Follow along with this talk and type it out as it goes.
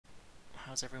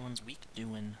how's everyone's week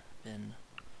been?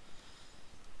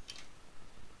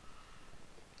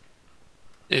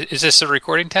 Is this a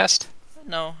recording test?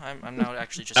 No, I'm now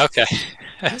actually just Okay.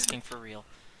 asking for real.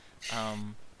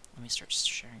 Let me start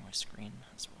sharing my screen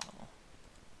as well.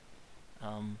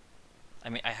 I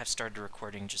mean, I have started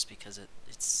recording just because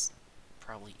it's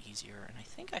probably easier, and I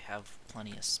think I have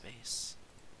plenty of space.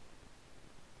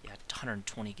 Yeah,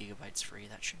 120 gigabytes free,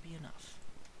 that should be enough.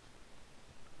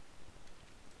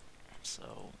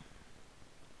 So...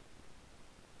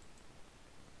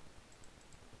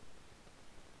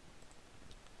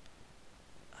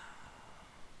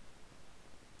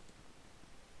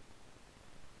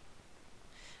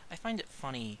 I find it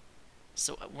funny.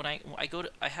 So when I go to,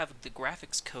 I have the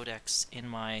graphics codex in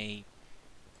my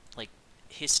like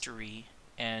history,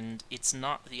 and it's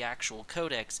not the actual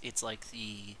codex. It's like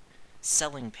the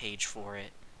selling page for it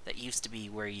that used to be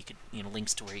where you could,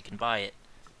 links to where you can buy it.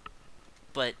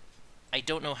 But I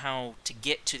don't know how to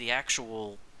get to the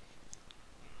actual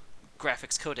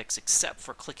graphics codex except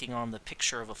for clicking on the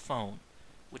picture of a phone,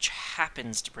 which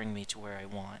happens to bring me to where I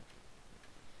want.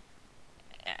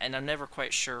 And I'm never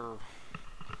quite sure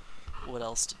what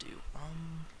else to do.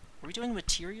 Are we doing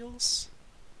materials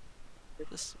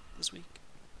this week?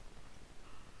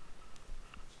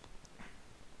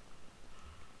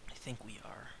 I think we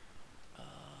are.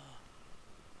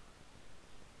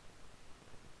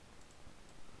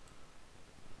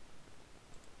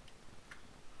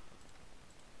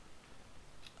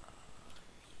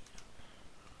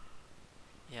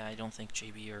 Yeah, I don't think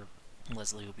JB or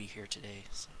Leslie will be here today.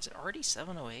 So, is it already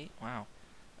 7:08? Wow.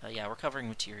 Yeah, we're covering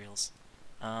materials.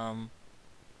 Well,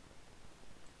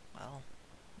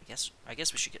 I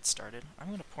guess we should get started. I'm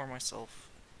gonna pour myself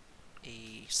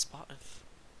a spot of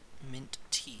mint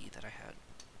tea that I had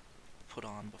put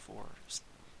on before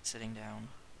sitting down.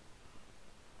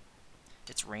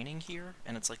 It's raining here,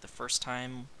 and it's like the first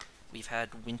time we've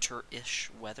had winter-ish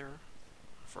weather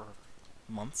for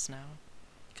months now,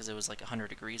 because it was like 100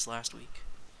 degrees last week.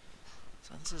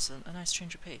 So this is a nice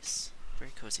change of pace. Very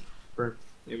cozy.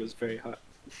 It was very hot.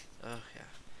 Oh, yeah.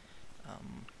 I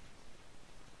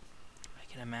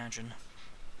can imagine.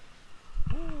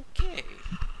 Okay.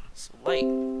 So, light.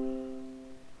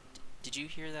 Did you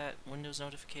hear that Windows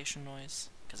notification noise?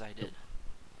 Because I did.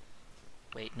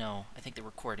 Wait, no. I think the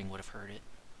recording would have heard it.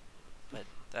 But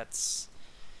that's...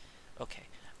 okay.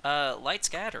 Light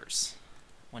scatters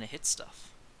when it hits stuff.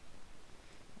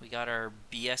 We got our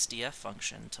BSDF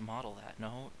function to model that.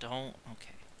 No, don't.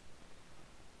 Okay.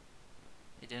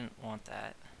 It didn't want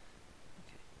that.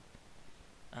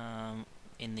 Okay.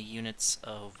 In the units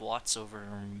of watts over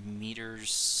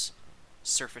meters,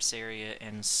 surface area,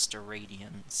 and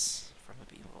steradians from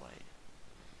a beam of light.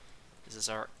 This is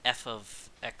our f of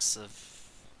x of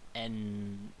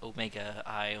n omega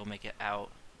I omega out,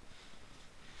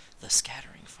 the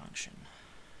scattering function.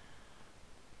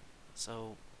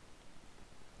 So,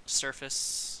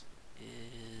 surface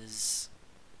is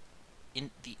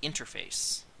the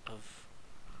interface of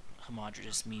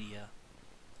homogeneous media.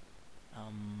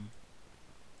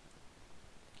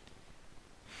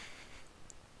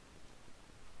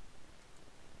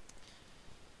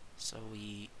 So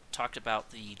we talked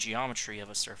about the geometry of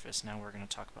a surface, now we're going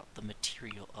to talk about the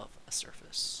material of a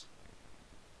surface.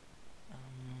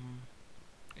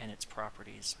 And its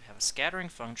properties. We have a scattering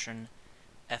function,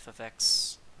 f of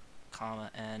x,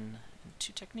 comma, n, and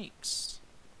two techniques.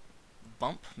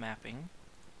 Bump mapping,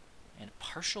 and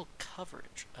partial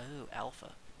coverage. Oh,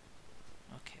 alpha.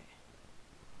 Okay.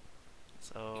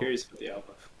 So... Curious about the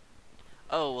alpha.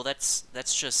 oh, well, that's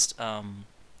just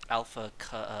alpha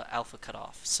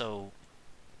cutoff. So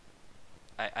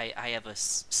I have a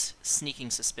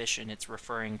sneaking suspicion it's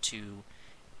referring to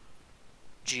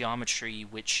geometry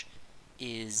which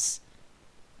is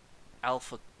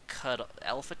alpha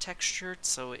textured.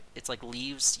 So it's like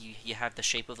leaves. You have the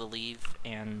shape of the leaf,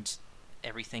 and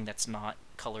everything that's not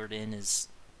colored in is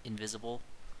invisible.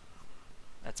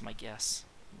 That's my guess.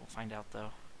 We'll find out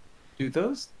though. Do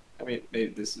those? I mean,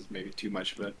 maybe this is maybe too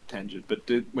much of a tangent, but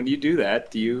when you do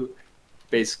that, do you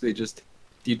basically just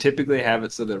do you typically have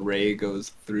it so the ray goes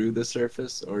through the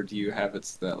surface, or do you have it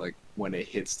so that like when it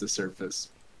hits the surface,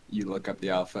 you look up the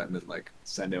alpha and then like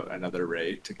send out another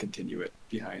ray to continue it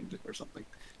behind or something?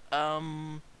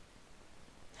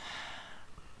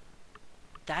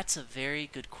 That's a very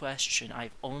good question.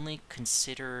 I've only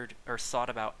considered or thought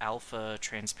about alpha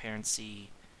transparency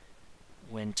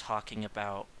when talking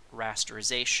about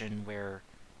rasterization, where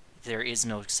there is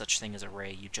no such thing as a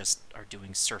ray. You just are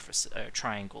doing surface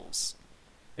triangles.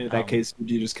 In that case,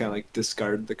 would you just kind of like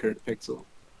discard the current pixel?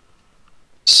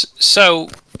 So,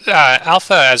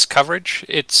 alpha as coverage,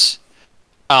 it's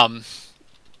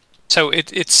So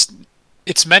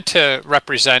it's meant to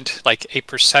represent like a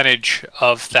percentage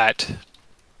of that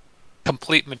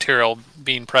complete material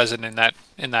being present in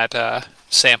that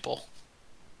sample.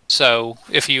 So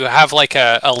if you have like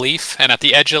a leaf, and at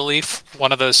the edge of the leaf,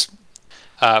 one of those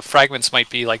fragments might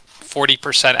be like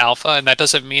 40% alpha, and that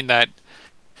doesn't mean that.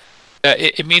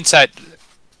 It means that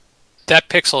that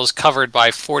pixel is covered by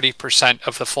 40%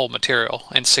 of the full material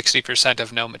and 60%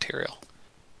 of no material.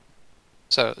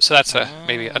 So that's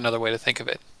maybe another way to think of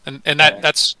it. And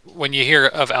that's when you hear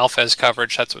of alpha as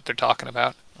coverage, that's what they're talking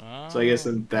about. So I guess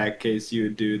in that case, you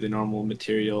would do the normal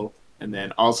material and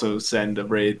then also send a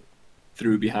ray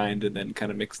through behind and then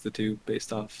kind of mix the two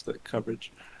based off the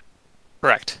coverage.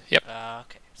 Correct. Yep.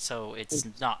 Okay, so it's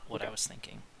not what I was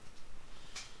thinking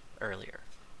earlier.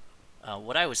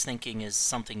 What I was thinking is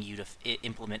something you'd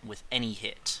implement with any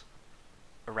hit,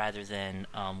 rather than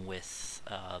with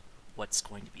what's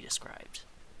going to be described.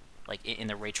 Like in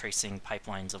the ray tracing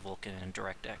pipelines of Vulkan and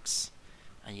DirectX,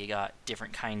 you got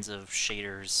different kinds of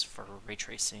shaders for ray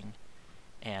tracing,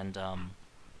 and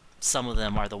some of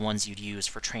them are the ones you'd use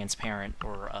for transparent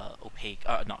or opaque,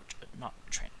 not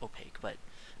opaque, but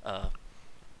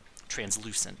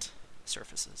translucent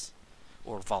surfaces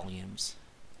or volumes.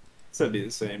 So it'd be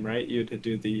the same, right? You'd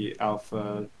do the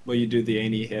alpha, well, you do the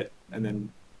any hit and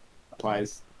then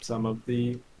applies some of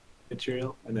the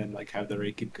material and then like have the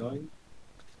ray keep going.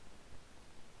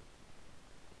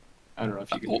 I don't know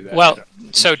if you can do that. Well,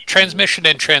 so transmission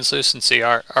and translucency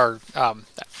are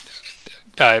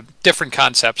different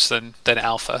concepts than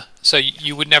alpha. So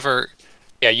you would never,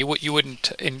 you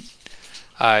wouldn't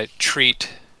treat.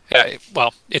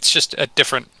 Well, it's just a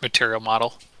different material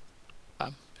model,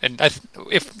 and I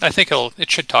think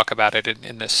it should talk about it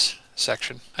in this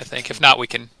section. I think if not,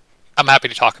 I'm happy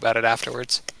to talk about it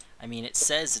afterwards. I mean, it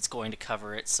says it's going to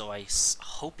cover it, so I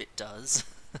hope it does.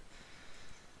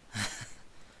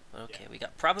 Okay, we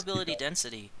got probability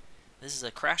density. This is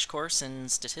a crash course in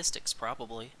statistics,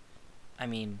 probably. I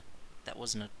mean, that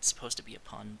wasn't supposed to be a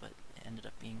pun, but it ended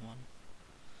up being one.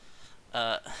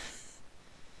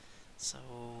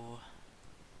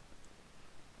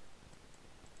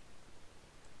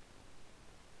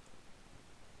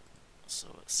 So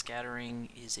scattering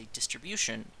is a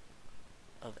distribution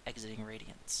of exiting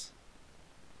radiance.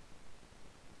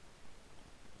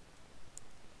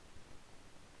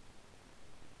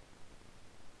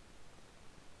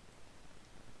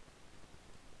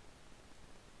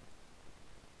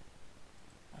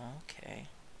 Okay,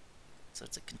 so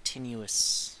it's a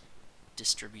continuous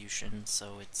distribution,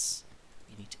 so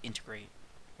you need to integrate.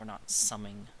 We're not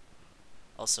summing.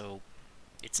 Also,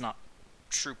 it's not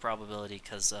true probability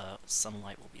because some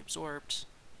light will be absorbed.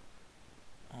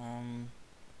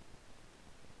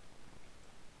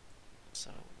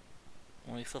 So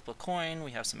when we flip a coin,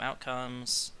 we have some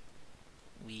outcomes.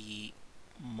 We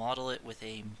model it with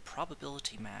a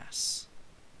probability mass.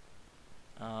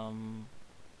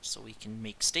 So we can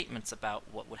make statements about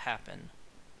what would happen.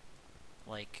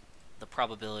 Like, the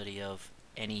probability of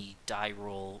any die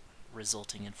roll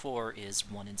resulting in 4 is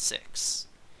 1 in 6,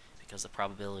 because the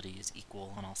probability is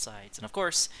equal on all sides. And of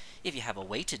course, if you have a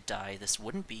weighted die, this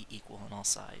wouldn't be equal on all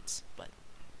sides, but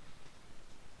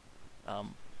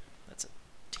that's a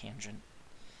tangent.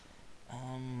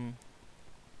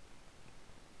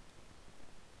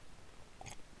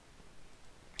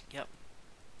 Yep.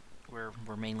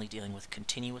 We're mainly dealing with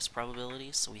continuous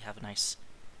probabilities, so we have a nice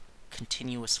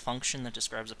continuous function that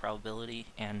describes the probability,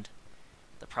 and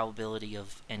the probability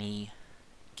of any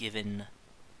given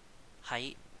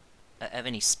height, of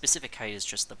any specific height is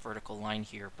just the vertical line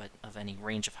here, but of any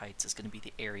range of heights is going to be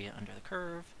the area under the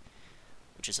curve,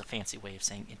 which is a fancy way of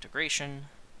saying integration.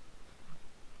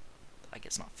 I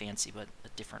guess not fancy, but a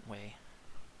different way.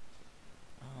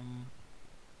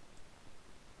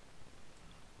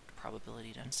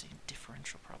 Probability density,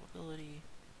 differential probability.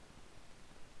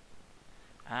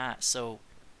 So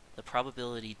the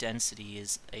probability density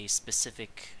is a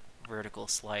specific vertical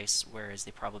slice, whereas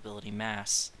the probability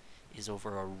mass is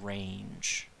over a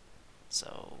range.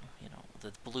 So,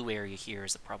 the blue area here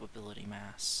is the probability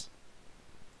mass.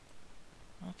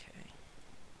 Okay.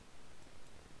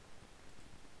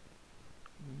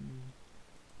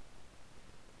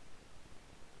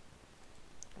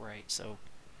 Right, so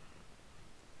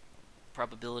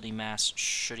probability mass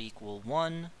should equal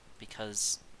 1,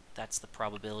 because that's the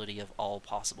probability of all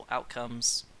possible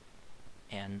outcomes,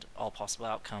 and all possible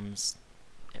outcomes,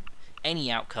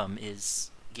 any outcome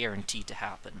is guaranteed to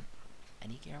happen.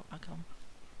 Any outcome?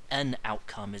 An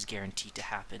outcome is guaranteed to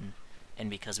happen, and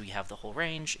because we have the whole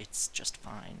range, it's just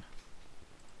fine.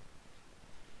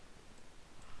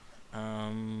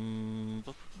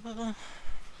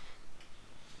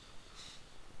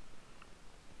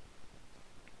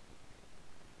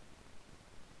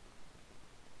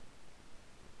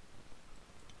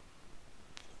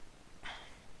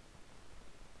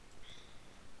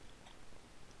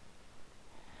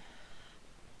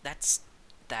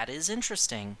 that is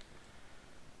interesting.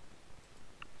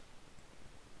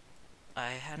 I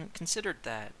hadn't considered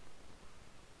that.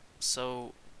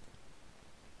 So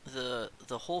the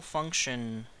whole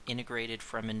function integrated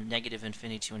from a negative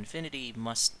infinity to infinity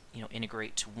must,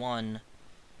 integrate to 1,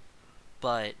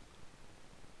 but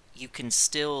you can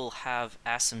still have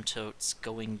asymptotes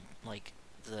going, like,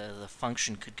 the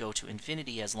function could go to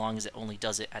infinity as long as it only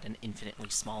does it at an infinitely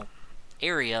small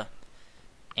area,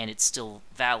 and it's still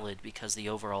valid because the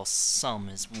overall sum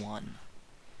is 1.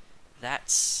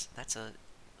 That's a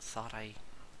thought I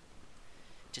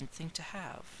didn't think to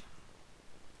have.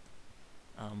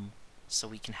 So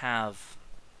we can have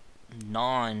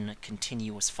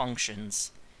non-continuous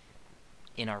functions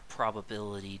in our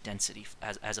probability density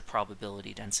as a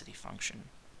probability density function.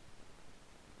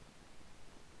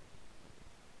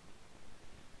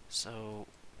 So,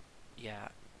 yeah.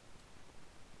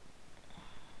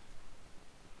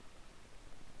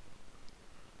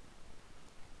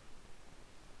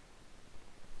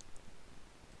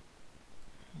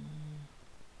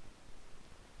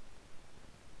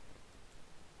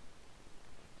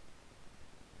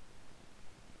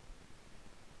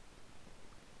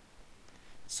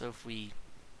 So if we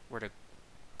were to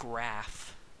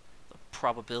graph the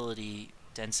probability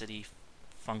density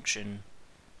function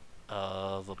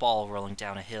of a ball rolling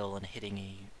down a hill and hitting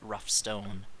a rough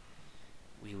stone,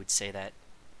 we would say that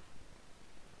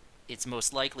it's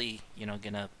most likely,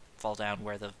 gonna fall down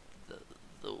where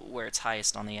where it's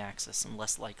highest on the axis, and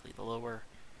less likely the lower.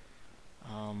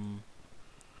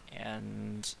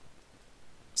 And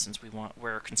since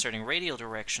we're concerning radial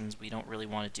directions, we don't really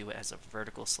want to do it as a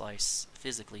vertical slice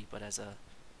physically, but as a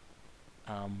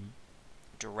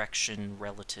direction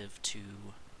relative to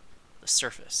the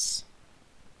surface.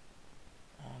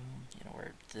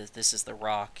 Where this is the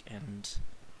rock, and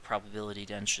probability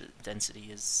density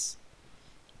is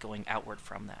going outward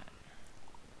from that.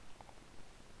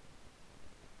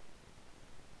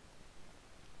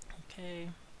 Okay.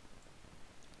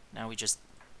 Now we just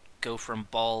go from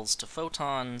balls to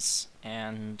photons,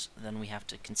 and then we have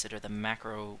to consider the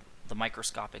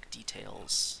microscopic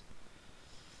details.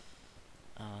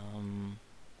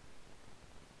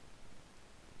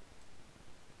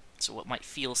 So what might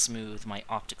feel smooth might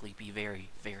optically be very,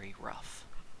 very rough.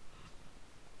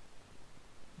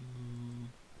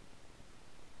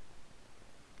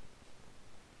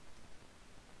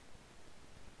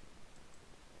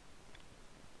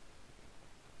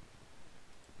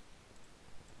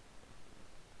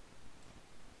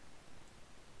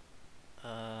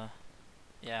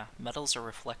 Yeah, metals are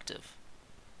reflective.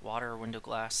 Water, window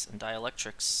glass, and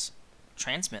dielectrics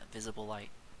transmit visible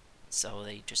light, so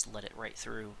they just let it right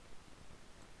through.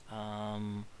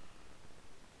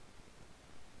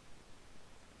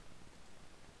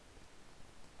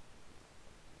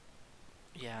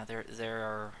 Yeah, there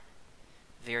are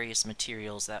various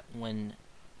materials that, when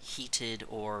heated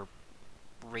or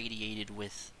radiated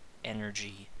with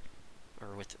energy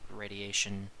or with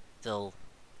radiation, they'll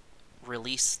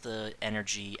release the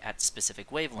energy at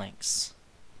specific wavelengths.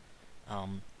 I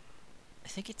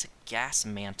think it's a gas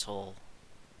mantle.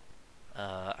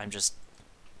 I'm just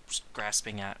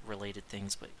grasping at related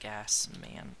things, but gas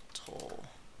mantle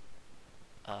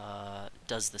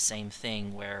does the same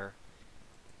thing where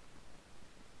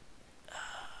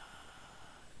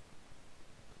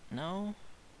no,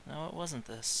 it wasn't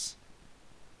this.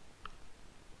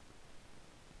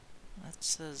 That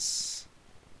says,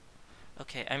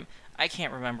 okay, I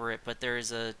can't remember it, but there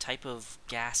is a type of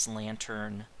gas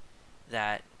lantern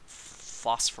that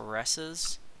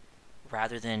phosphoresces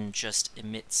rather than just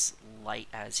emits light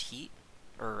as heat,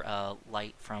 or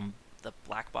light from the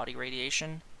black body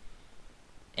radiation,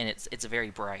 and it's very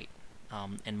bright,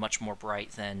 and much more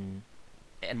bright than,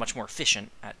 and much more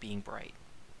efficient at being bright.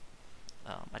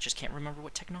 I just can't remember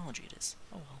what technology it is.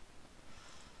 Oh well.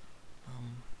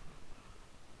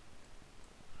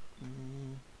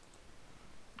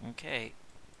 Okay.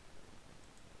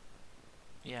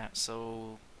 Yeah,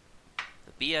 so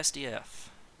the BSDF,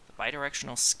 the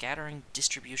bidirectional scattering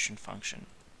distribution function,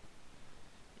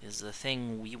 is the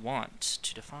thing we want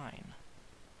to define.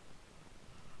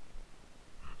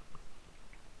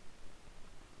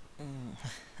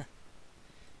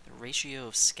 The ratio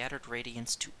of scattered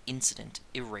radiance to incident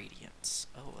irradiance.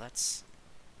 Oh, that's...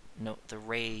 Note the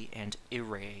ray and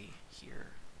irray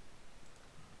here.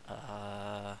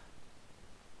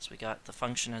 So we got the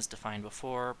function as defined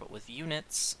before, but with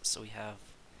units. So we have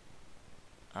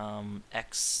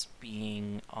x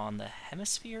being on the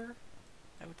hemisphere,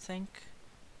 I would think.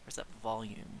 Or is that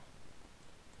volume?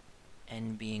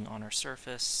 N being on our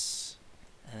surface,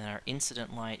 and then our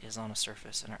incident light is on a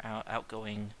surface, and our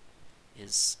outgoing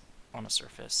is on a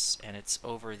surface, and it's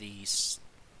over these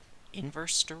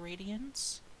inverse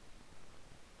steradians.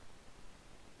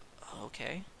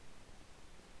 Okay.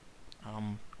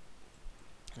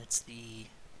 It's the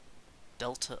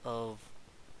delta of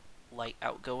light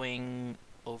outgoing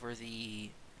over the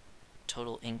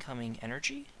total incoming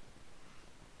energy?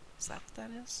 Is that what that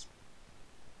is?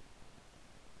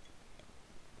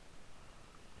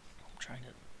 I'm trying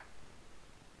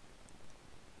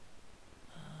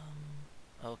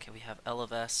to... okay, we have L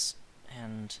of S,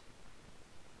 and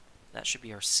that should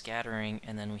be our scattering,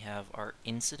 and then we have our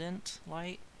incident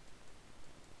light.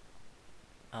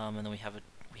 And then we have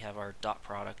our dot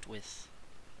product with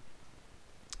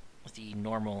the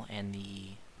normal and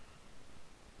the...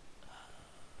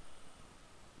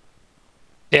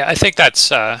 Yeah, I think that's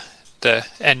the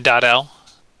n dot L.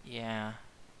 yeah.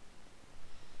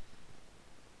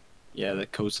 Yeah, the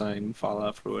cosine fall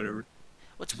off or whatever.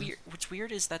 What's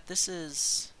weird is that this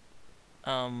is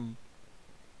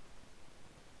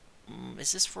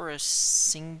this for a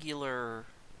singular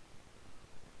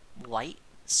light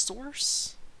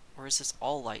source, or is this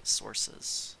all light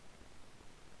sources?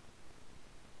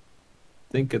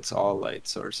 I think it's all light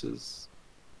sources.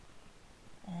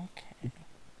 Okay.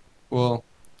 Well,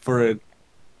 for a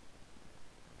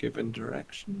given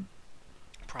direction.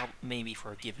 Maybe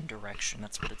for a given direction,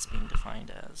 that's what it's being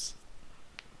defined as.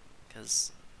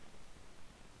 Because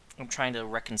I'm trying to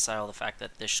reconcile the fact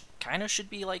that this kind of should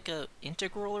be like a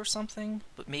integral or something,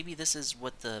 but maybe this is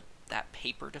what that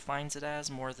paper defines it as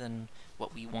more than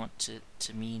what we want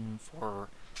to mean for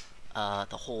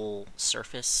the whole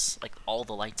surface, like all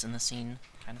the lights in the scene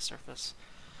kind of surface.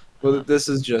 Well, this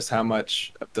is just how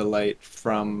much of the light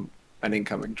from an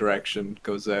incoming direction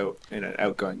goes out in an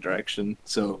outgoing direction.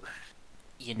 So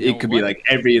You know it could be what? like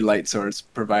every light source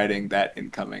providing that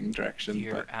incoming direction.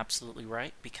 You're But absolutely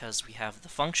right, because we have the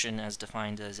function as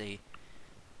defined as the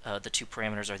two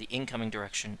parameters are the incoming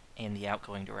direction and the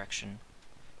outgoing direction.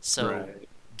 So, right.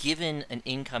 given an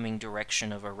incoming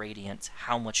direction of a radiance,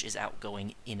 how much is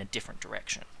outgoing in a different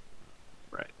direction?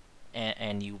 Right.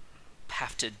 And you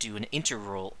have to do an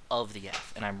integral of the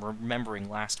f. And I'm remembering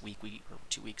last week, or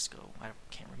 2 weeks ago, I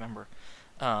can't remember,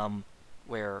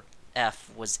 where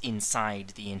f was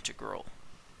inside the integral.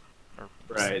 Or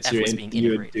Right. f So was being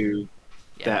you would integrated. do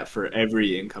Yeah. that for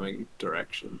every incoming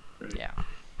direction. Right? Yeah.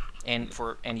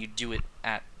 And you do it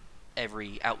at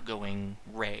every outgoing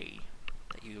ray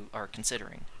that you are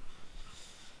considering.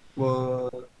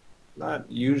 Well,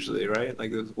 not usually, right?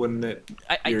 Like, wouldn't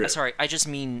it? Sorry, I just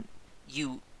mean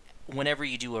whenever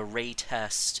you do a ray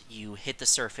test, you hit the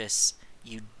surface,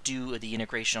 you do the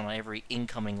integration on every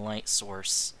incoming light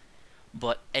source,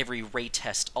 but every ray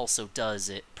test also does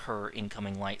it per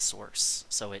incoming light source.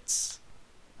 So it's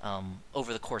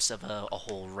over the course of a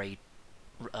whole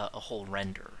whole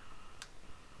render.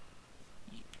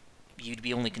 You'd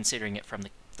be only considering it from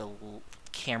the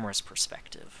camera's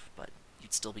perspective, but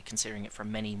you'd still be considering it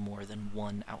from many more than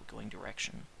one outgoing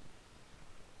direction.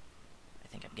 I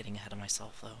think I'm getting ahead of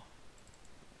myself, though.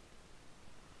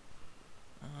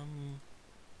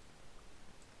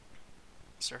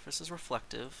 Surface is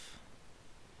reflective.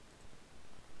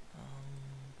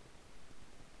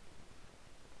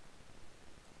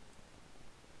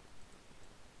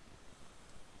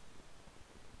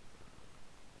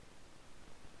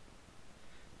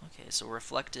 Okay, so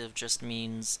reflective just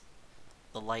means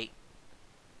the light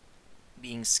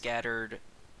being scattered,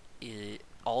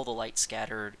 all the light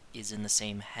scattered is in the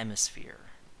same hemisphere.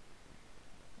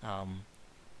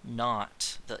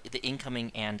 Not the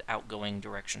incoming and outgoing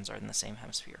directions are in the same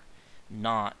hemisphere.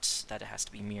 Not that it has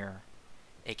to be mirror,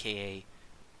 aka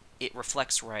it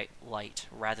reflects light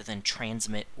rather than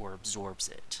transmit or absorbs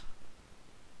it,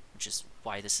 which is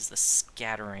why this is the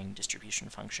scattering distribution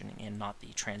function and not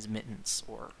the transmittance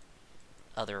or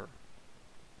other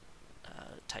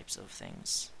types of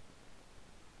things.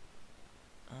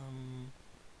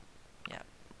 Yeah,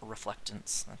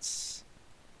 reflectance, that's...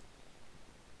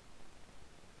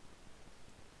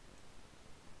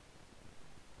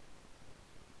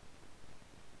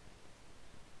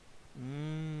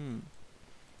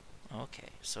 Okay,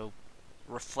 so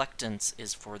reflectance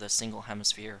is for the single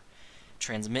hemisphere,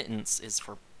 transmittance is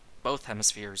for both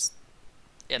hemispheres,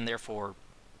 and therefore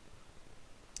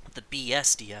the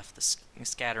BSDF, the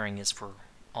scattering, is for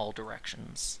all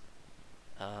directions.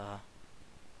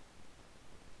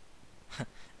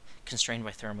 constrained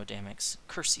by thermodynamics.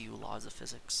 Curse you, laws of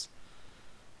physics.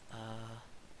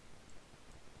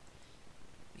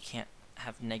 We can't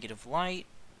have negative light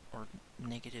or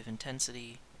negative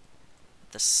intensity.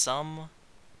 The sum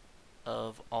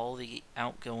of all the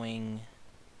outgoing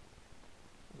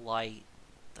light,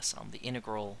 the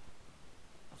integral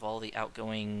of all the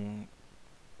outgoing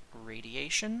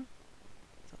radiation,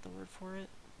 is that the word for it?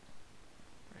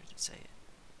 Where did it say it?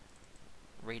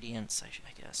 Radiance, I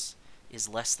guess, is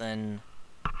less than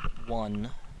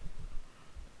 1.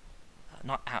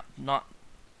 Not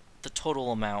the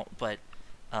total amount, but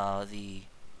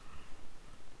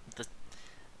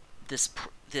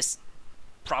this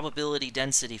probability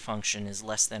density function is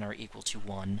less than or equal to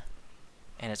 1,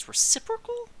 and it's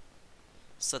reciprocal,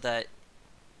 so that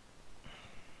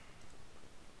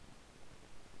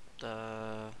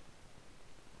the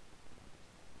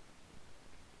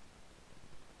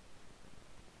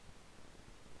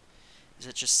is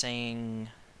it just saying,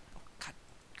 oh,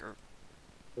 God,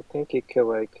 I think you could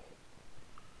like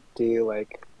do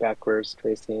like backwards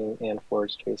tracing and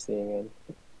forwards tracing and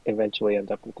eventually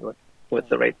end up with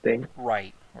the right thing.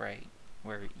 right,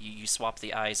 where you swap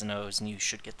the I's and O's and you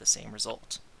should get the same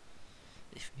result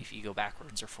if you go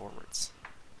backwards or forwards.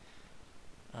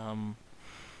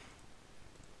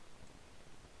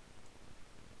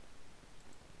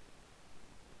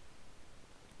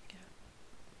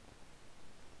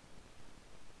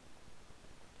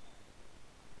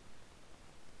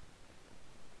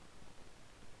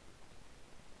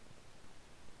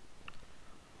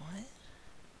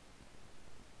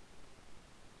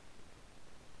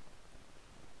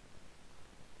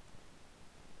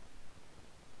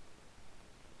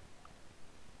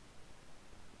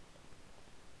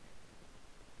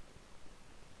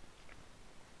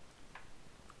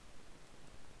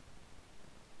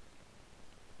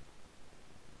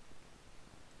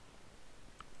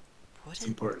 What? It's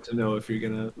important to know if you're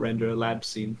gonna render a lab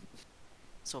scene.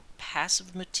 So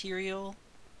passive material,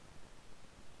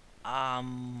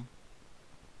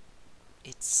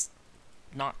 it's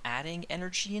not adding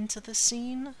energy into the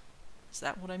scene? Is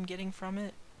that what I'm getting from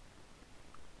it?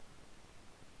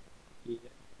 Yeah,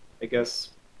 I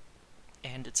guess.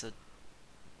 And it's a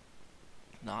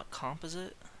not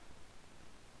composite?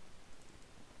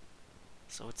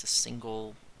 So it's a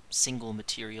single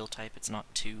material type, it's not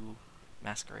two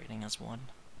masquerading as one.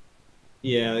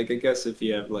 Yeah, like I guess if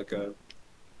you have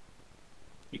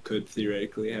you could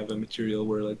theoretically have a material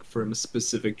where like from a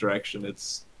specific direction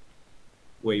it's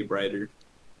way brighter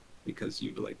because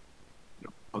you like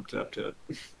hooked it up to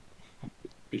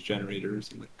a generator or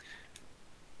something.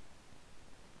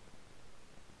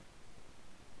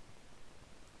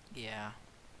 Yeah.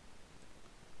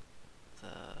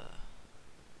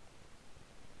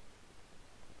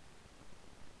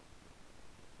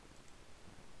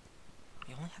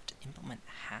 You only have to implement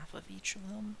half of each of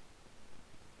them?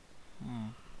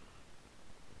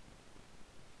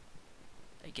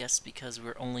 I guess because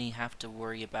we only have to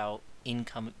worry about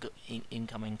incoming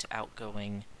to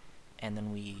outgoing, and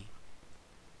then we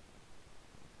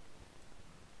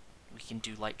can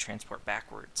do light transport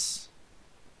backwards.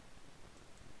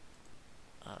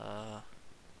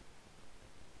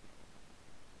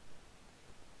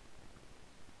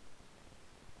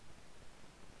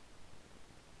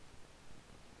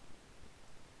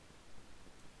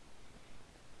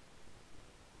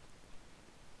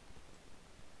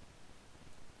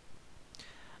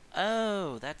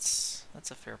 Oh, that's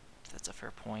a fair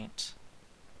point.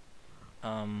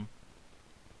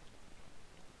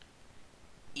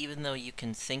 Even though you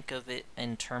can think of it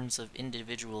in terms of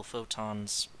individual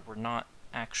photons, we're not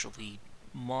actually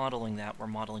modeling that, we're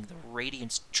modeling the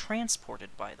radiance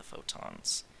transported by the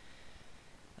photons.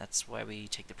 That's why we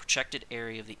take the projected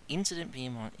area of the incident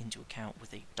beam into account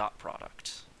with a dot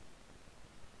product.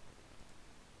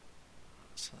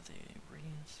 So the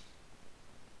radiance...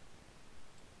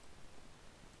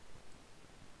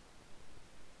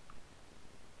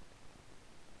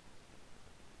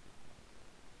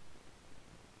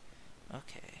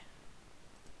 Okay.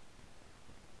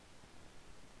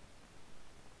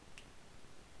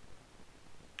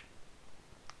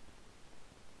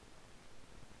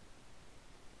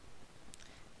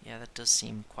 Yeah, that does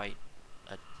seem quite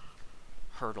a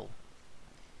hurdle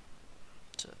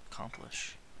to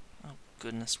accomplish. Oh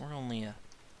goodness, we're only a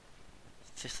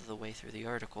fifth of the way through the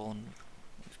article and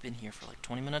we've been here for like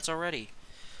 20 minutes already.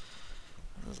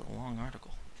 This is a long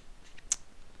article.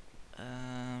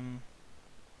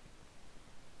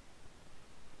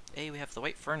 Hey, we have the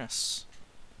white furnace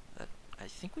that I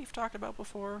think we've talked about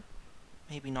before.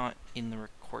 Maybe not in the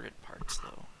recorded parts,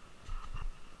 though.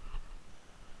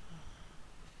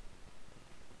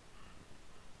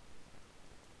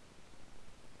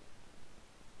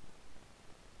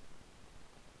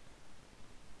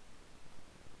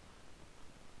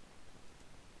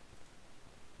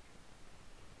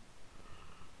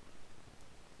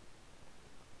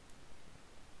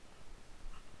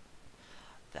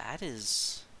 that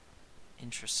is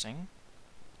interesting.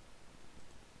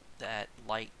 That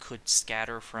light could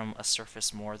scatter from a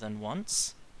surface more than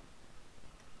once.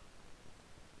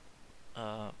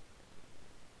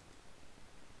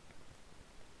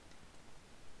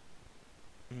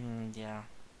 Yeah.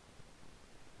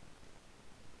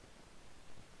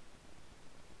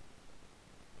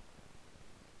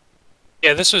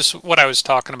 Yeah, this was what I was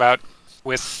talking about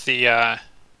with the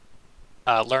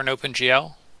Learn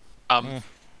OpenGL. Mm.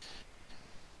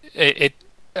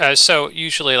 So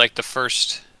usually like the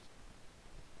first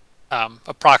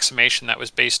approximation that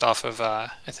was based off of I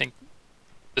think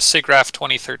the SIGGRAPH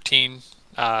 2013,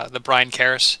 the Brian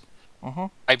Karras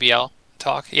IBL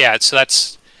talk. Yeah, so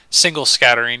that's single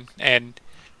scattering, and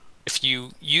if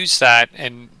you use that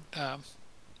and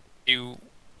you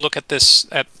look at this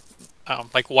at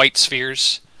like white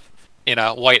spheres in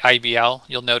a white IBL,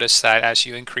 you'll notice that as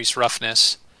you increase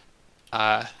roughness,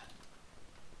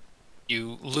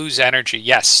 you lose energy.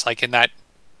 Yes, like in that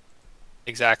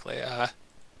exactly. You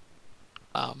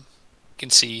can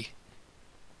see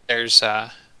there's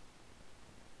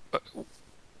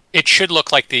it should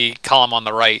look like the column on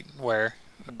the right where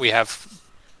we have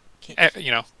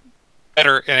you know,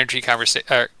 better energy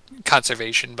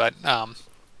conservation, but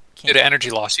due to energy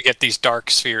loss, you get these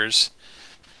dark spheres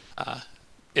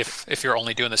if you're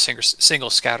only doing the single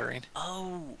scattering.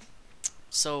 Oh,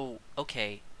 so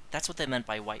okay, that's what they meant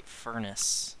by white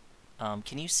furnace.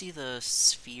 Can you see the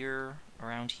sphere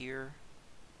around here?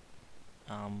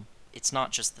 It's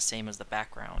not just the same as the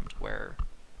background, where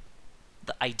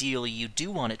ideally you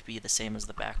do want it to be the same as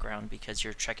the background because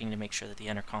you're checking to make sure that the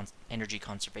energy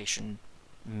conservation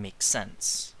makes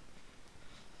sense.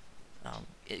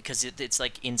 Because it's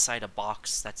like inside a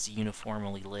box that's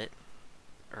uniformly lit,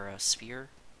 or a sphere,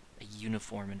 a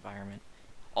uniform environment.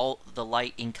 All the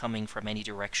light incoming from any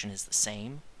direction is the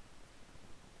same,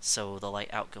 so the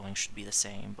light outgoing should be the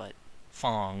same, but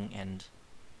Phong and,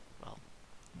 well,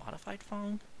 modified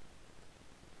Phong?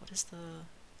 What is the...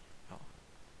 oh.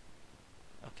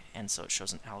 Okay, and so it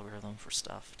shows an algorithm for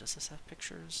stuff. Does this have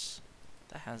pictures?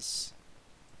 That has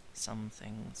some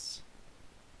things.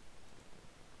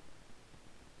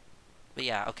 But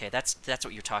yeah, okay, that's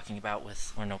what you're talking about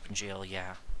with Learn OpenGL,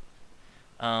 yeah.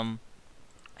 I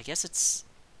guess it's...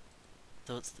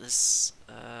 this,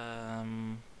 what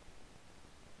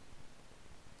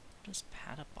does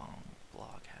Patapong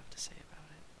blog have to say about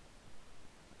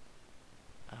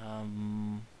it?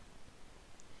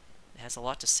 It has a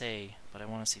lot to say, but I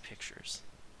want to see pictures.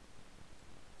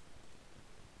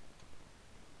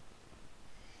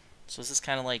 So is this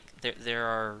kind of like there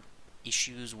are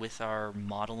issues with our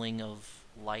modeling of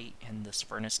light, and this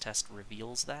furnace test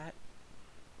reveals that?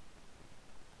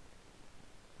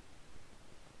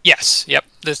 Yes. Yep.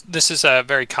 This is a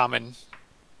very common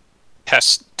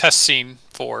test scene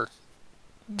for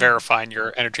verifying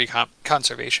your energy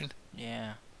conservation.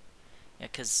 Yeah. Yeah,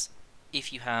 because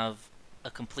if you have a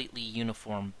completely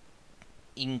uniform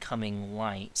incoming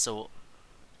light, so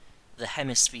the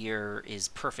hemisphere is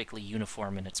perfectly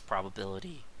uniform in its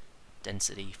probability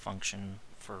density function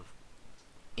for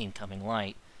incoming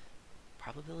light.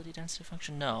 Probability density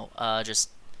function? No,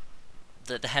 just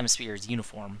the hemisphere is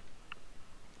uniform.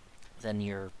 Then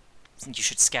you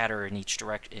should scatter in each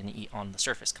on the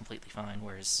surface completely fine.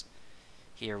 Whereas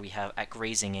here we have at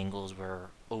grazing angles we're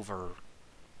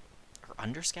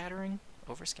underscattering,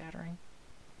 overscattering.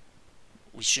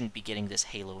 We shouldn't be getting this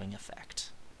haloing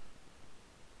effect.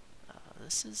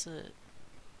 This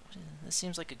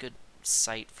seems like a good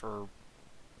site for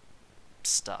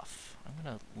stuff. I'm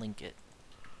gonna link it.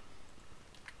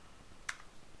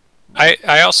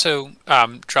 I also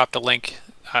dropped a link.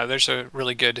 There's a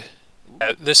really good.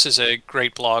 This is a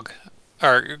great blog,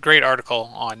 or a great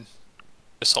article on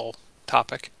this whole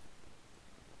topic.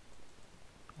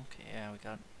 Okay, yeah, we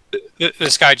got.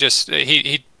 This guy just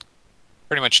he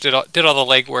pretty much did all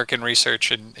the legwork and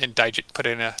research and put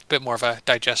in a bit more of a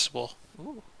digestible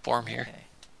form here. Okay.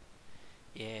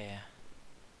 Yeah.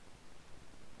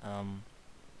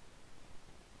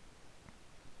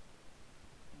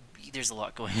 There's a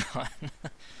lot going on.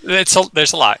 There's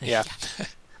a lot, yeah.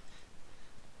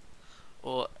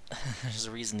 Well, there's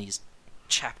a reason these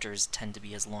chapters tend to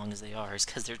be as long as they are, is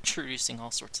because they're introducing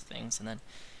all sorts of things, and then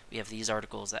we have these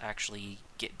articles that actually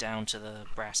get down to the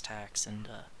brass tacks and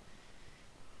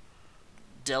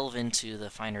delve into the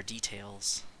finer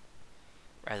details,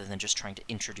 rather than just trying to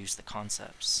introduce the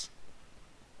concepts,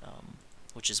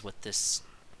 which is what this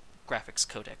graphics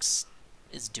codex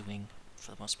is doing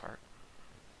for the most part.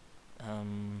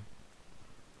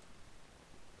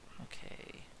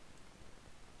 Okay.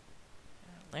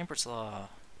 Lambert's law.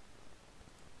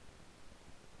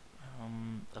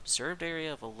 Observed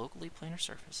area of a locally planar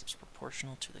surface is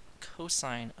proportional to the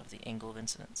cosine of the angle of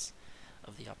incidence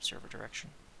of the observer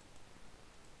direction.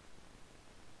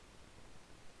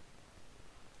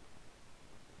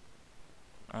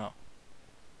 Oh.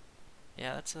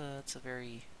 Yeah, that's a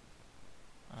very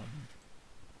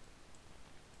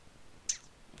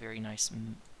very nice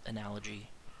analogy.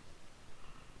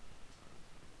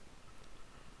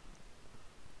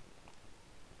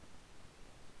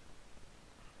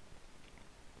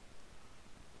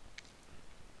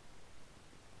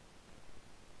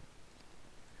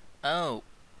 Oh.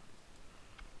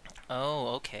 Oh,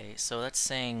 okay. So that's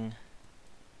saying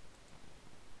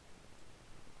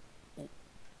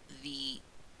the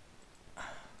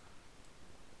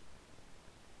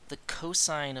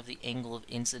cosine of the angle of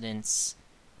incidence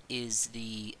is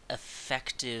the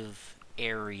effective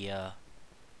area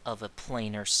of a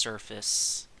planar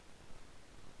surface.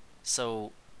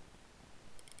 So,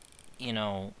 you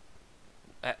know,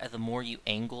 the more you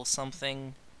angle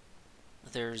something,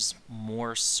 there's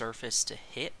more surface to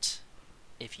hit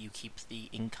if you keep the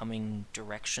incoming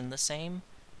direction the same.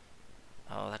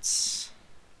 Oh, that's...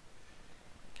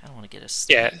 I kind of want to get a...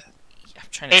 Yeah. I'm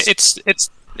trying to...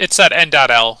 It's that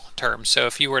n.l term. So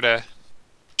if you were to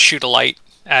shoot a light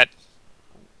at,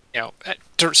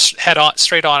 head on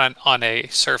straight on a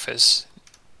surface,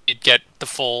 you'd get the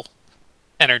full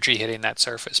energy hitting that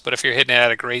surface. But if you're hitting it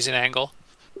at a grazing angle,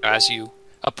 as you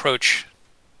approach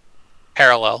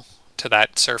parallel to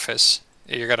that surface,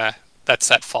 that's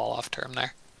that fall off term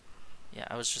there. Yeah,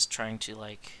 I was just trying to,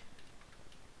 like...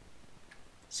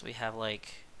 So we have,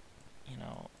 like,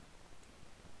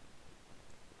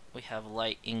 we have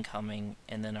light incoming,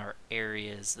 and then our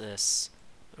area is this.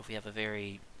 But if we have a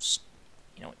very,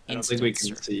 I don't think we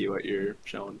can see what you're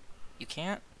showing. You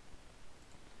can't?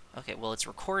 Okay, well, it's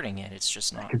recording it. It's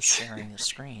just not sharing the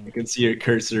screen. I can see your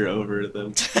cursor over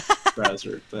the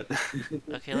browser, but...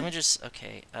 Okay, let me just...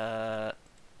 Okay,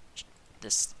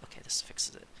 this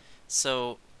fixes it.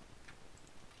 So,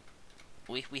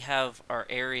 we have our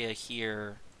area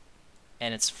here,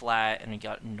 and it's flat, and we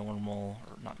got normal,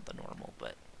 or not the normal,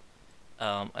 but...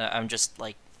 I'm just,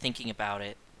 like, thinking about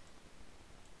it.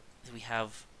 We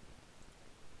have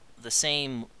the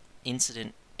same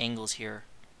incident angles here,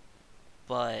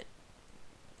 but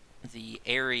the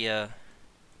area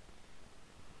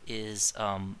is,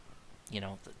 the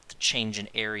change in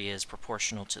area is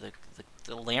proportional to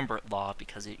the Lambert law,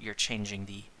 because you're changing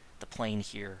the plane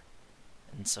here.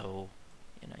 And so,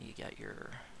 you got your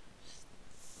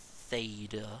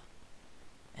theta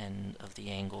and of the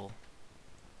angle.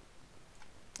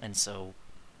 And so,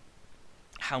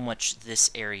 how much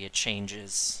this area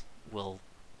changes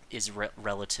is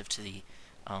relative to the,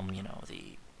 and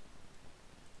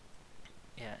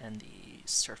the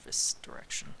surface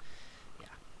direction.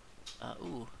 Yeah.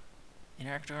 Ooh,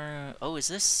 interactor. Oh, is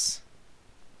this?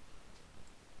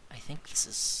 I think this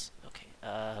is okay.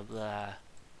 Blah.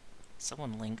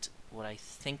 Someone linked what I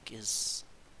think is.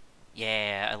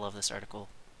 Yeah, I love this article.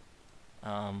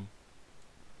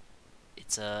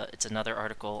 It's another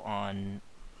article on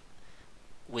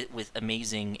with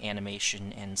amazing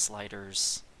animation and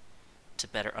sliders to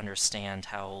better understand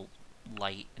how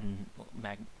light and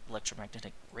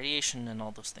electromagnetic radiation and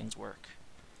all those things work.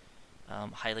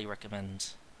 Highly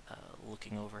recommend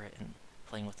looking over it and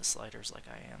playing with the sliders like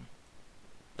I am,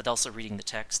 but also reading the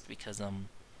text, because I'm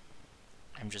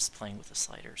just playing with the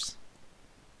sliders.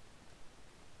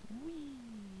 Whee!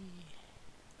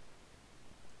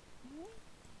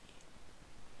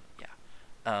 Yeah.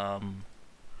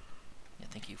 Yeah,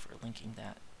 thank you for linking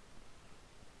that.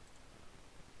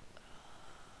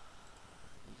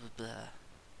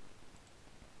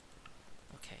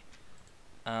 Okay.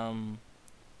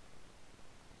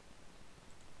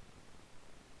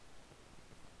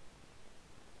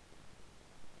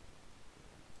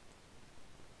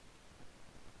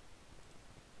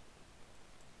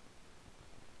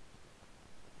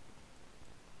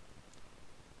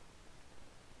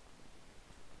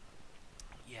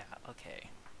 Yeah, okay.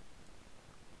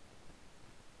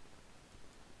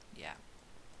 Yeah.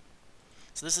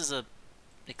 So this is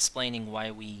explaining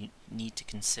why we need to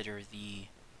consider the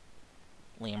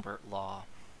Lambert law.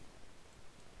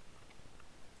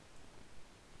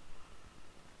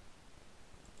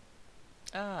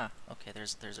 Ah, okay,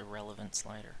 there's a relevant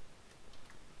slider.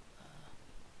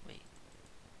 Wait.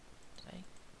 Did I?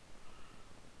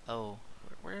 Oh,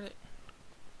 where did it?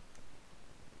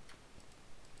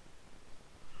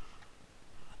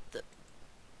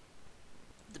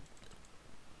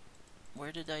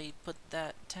 Where did I put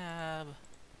that tab?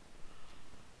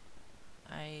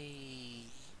 I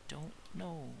don't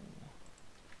know.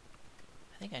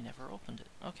 I think I never opened it.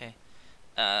 Okay.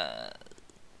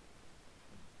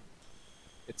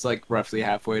 It's like roughly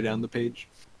halfway down the page.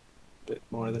 A bit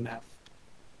more than half.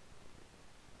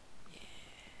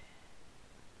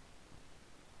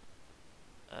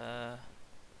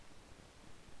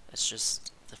 It's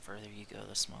just the further you go,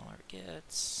 the smaller it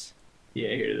gets. Yeah,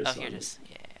 here it is. Oh, here it is.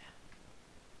 Yeah.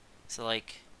 So,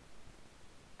 like,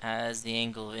 as the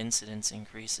angle of incidence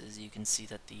increases, you can see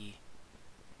that the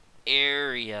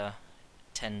area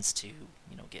tends to,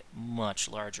 get much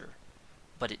larger.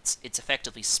 But it's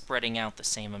effectively spreading out the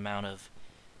same amount of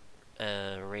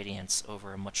radiance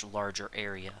over a much larger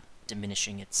area,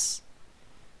 diminishing its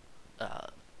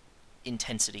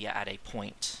intensity at a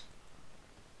point.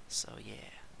 So, yeah.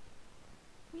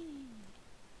 Whee!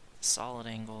 Solid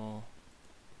angle.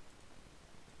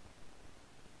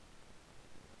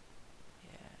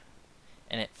 Yeah.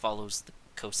 And it follows the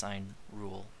cosine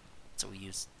rule, so we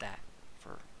use that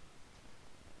for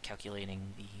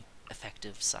calculating the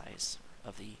effective size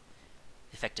of the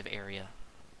effective area.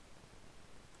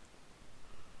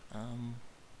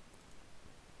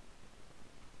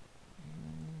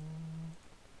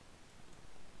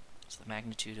 So the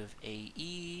magnitude of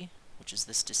AE, which is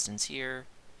this distance here,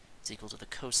 is equal to the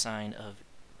cosine of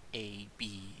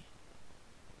AB.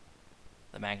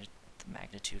 The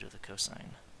magnitude of the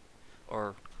cosine,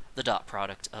 or the dot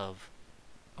product of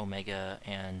omega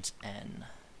and n,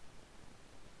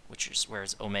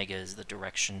 whereas omega is the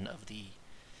direction of the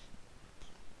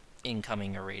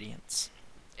incoming irradiance,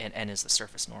 and n is the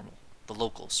surface normal, the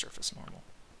local surface normal.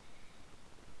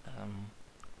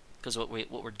 Because what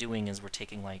we're doing is we're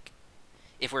taking, like,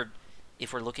 if we're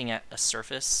looking at a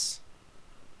surface,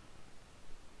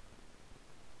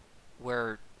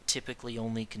 we're typically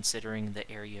only considering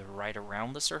the area right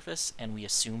around the surface, and we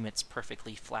assume it's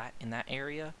perfectly flat in that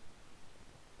area.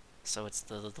 So it's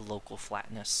the local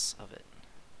flatness of it.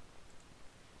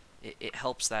 It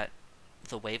helps that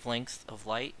the wavelength of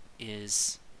light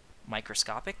is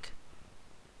microscopic,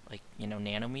 like,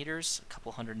 nanometers, a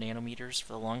couple hundred nanometers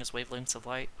for the longest wavelengths of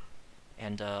light,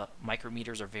 and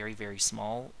micrometers are very, very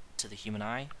small to the human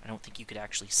eye. I don't think you could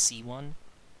actually see one.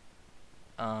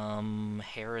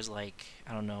 Hair is like,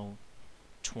 I don't know,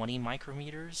 20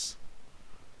 micrometers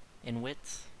in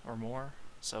width or more.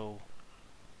 So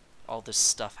all this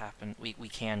stuff happen. We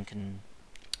can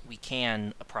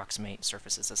approximate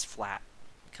surfaces as flat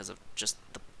because of just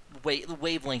the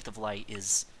wavelength of light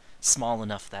is small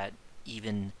enough that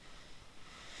even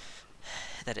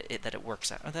that it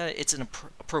works out. That it's an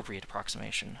appropriate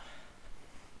approximation.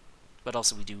 But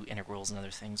also we do integrals and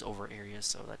other things over areas,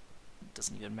 so that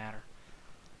doesn't even matter.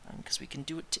 Because we can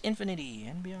do it to infinity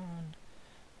and beyond.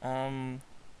 Huh.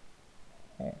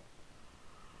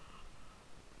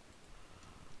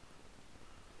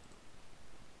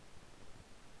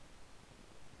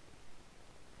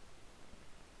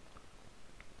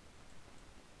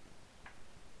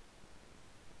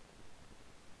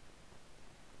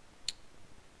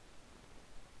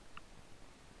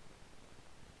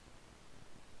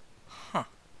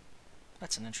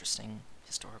 That's an interesting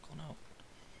historical note.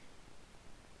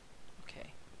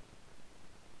 Okay.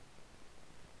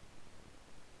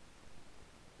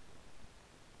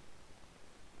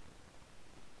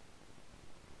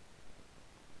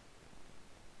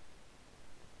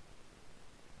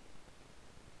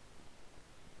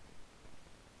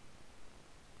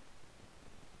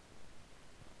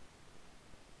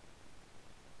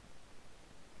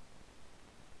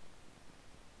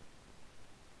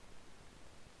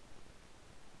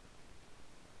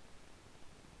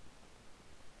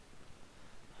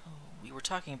 We were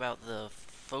talking about the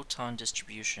photon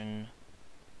distribution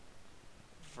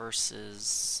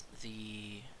versus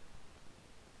the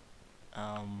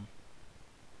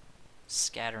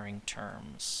scattering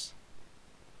terms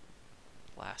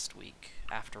last week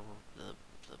after the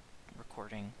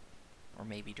recording, or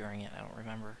maybe during it, I don't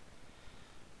remember.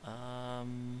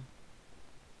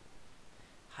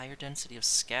 Higher density of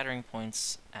scattering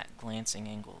points at glancing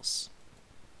angles.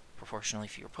 Proportionally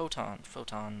fewer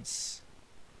photons.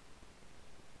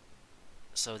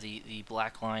 So the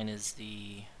black line is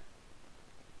the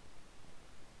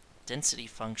density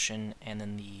function, and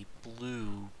then the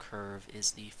blue curve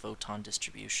is the photon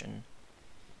distribution,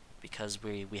 because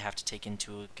we have to take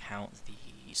into account the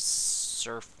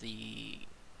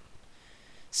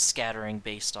scattering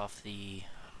based off the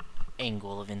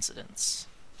angle of incidence.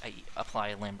 I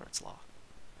apply Lambert's law.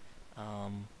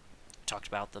 Talked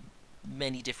about the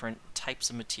many different types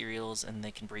of materials, and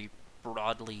they can be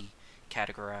broadly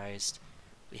categorized.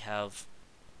 We have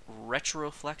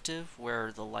retroreflective,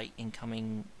 where the light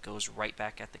incoming goes right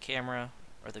back at the camera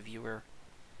or the viewer,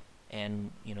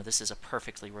 and this is a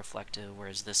perfectly reflective,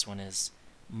 whereas this one is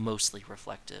mostly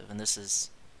reflective, and this is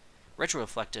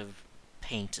retroreflective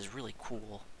paint is really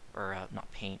cool, or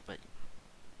not paint, but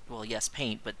well, yes,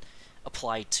 paint, but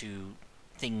applied to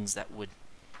things that would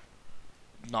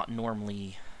not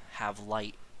normally have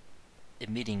light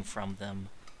emitting from them,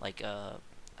 like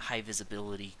high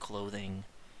visibility clothing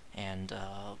and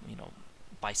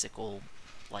bicycle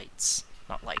lights,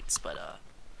 not lights, but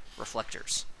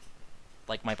reflectors.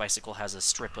 Like my bicycle has a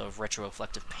strip of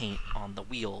retroreflective paint on the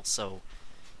wheel, so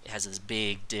it has this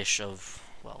big dish of,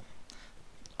 well,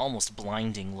 almost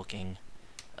blinding looking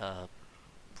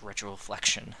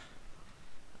retroreflection.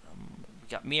 We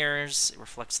got mirrors, it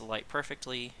reflects the light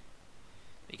perfectly.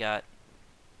 We got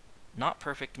not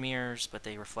perfect mirrors, but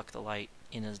they reflect the light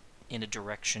in a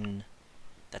direction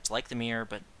that's like the mirror,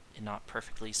 but not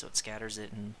perfectly, so it scatters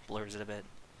it and blurs it a bit.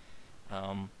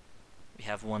 We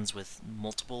have ones with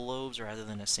multiple lobes rather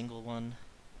than a single one.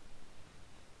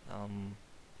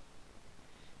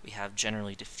 We have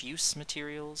generally diffuse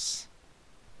materials,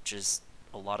 which is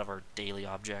a lot of our daily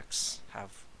objects are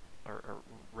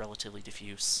relatively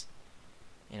diffuse.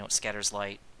 It scatters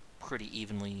light pretty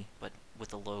evenly, but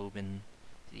with a lobe in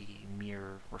the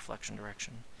mirror reflection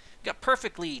direction. We got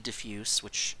perfectly diffuse,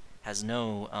 which has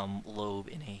no lobe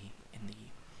in the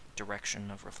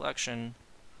direction of reflection.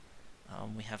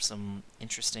 We have some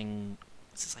interesting,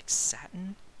 this is like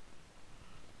satin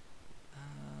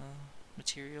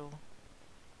material.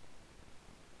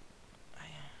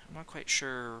 I'm not quite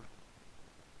sure.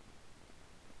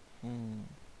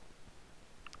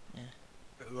 Yeah.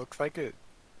 It looks like it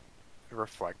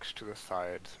reflects to the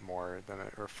sides more than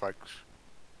it reflects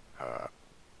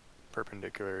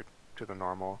perpendicular to the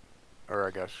normal, or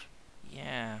I guess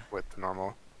Yeah. with the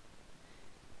normal.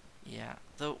 Yeah.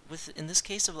 Though in this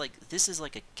case of like this is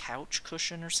like a couch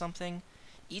cushion or something.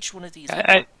 Each one of these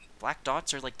black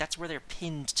dots are like that's where they're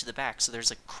pinned to the back. So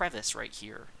there's a crevice right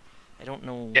here. I don't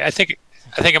know. Yeah, I think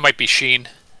it might be sheen.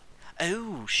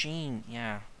 Oh, sheen.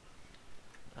 Yeah.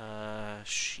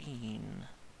 Sheen.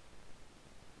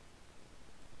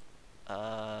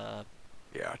 Yeah,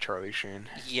 Charlie Sheen.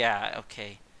 Yeah.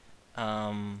 Okay.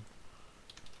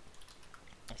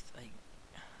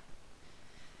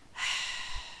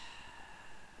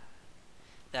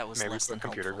 That was Maybe less than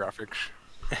computer helpful. graphics.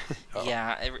 Oh.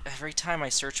 Yeah, every time I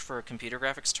search for a computer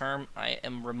graphics term, I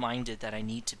am reminded that I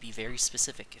need to be very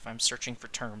specific if I'm searching for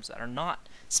terms that are not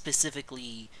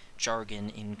specifically jargon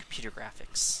in computer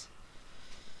graphics.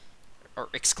 Or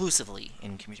exclusively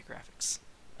in computer graphics.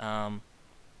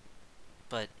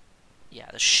 But, yeah,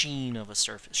 the sheen of a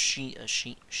surface.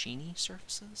 Sheeny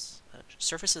surfaces?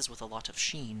 Surfaces with a lot of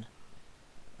sheen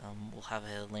will have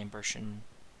a Lambertian,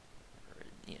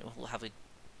 will have a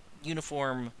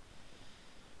uniform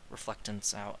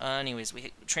reflectance out. Anyways,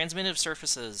 transmittive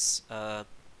surfaces,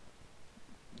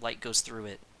 light goes through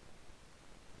it.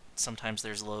 Sometimes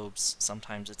there's lobes,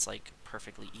 sometimes it's like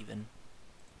perfectly even.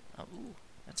 Ooh,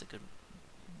 that's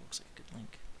looks like a good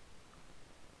link.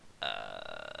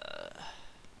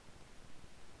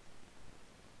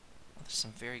 There's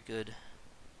some very good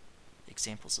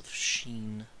examples of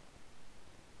sheen.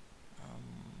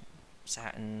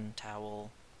 Satin,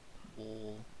 towel,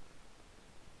 wool,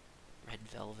 red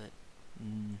velvet.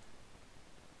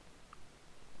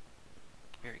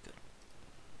 Very good.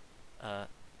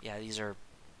 Yeah, these are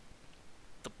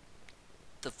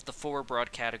the four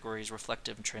broad categories: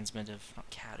 reflective and transmittive. Not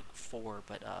four,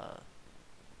 but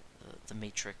the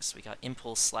matrix. We got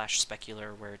impulse /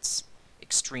 specular, where it's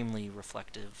extremely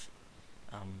reflective,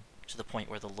 to the point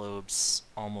where the lobe's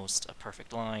almost a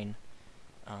perfect line.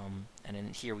 And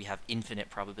in here we have infinite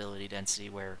probability density,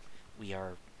 where we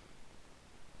are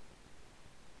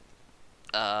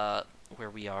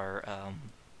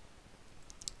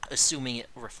assuming it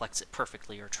reflects it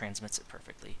perfectly or transmits it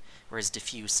perfectly, whereas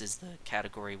diffuse is the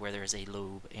category where there is a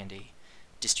lobe and a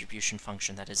distribution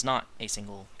function that is not a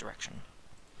single direction.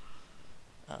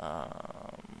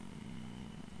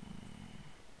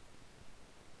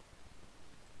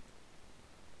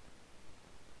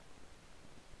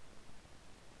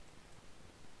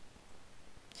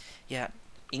 Yeah,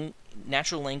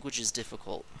 natural language is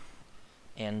difficult,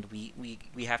 and we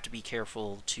have to be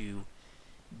careful to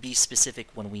be specific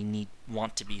when we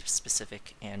want to be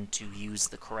specific, and to use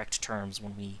the correct terms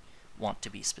when we want to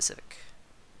be specific.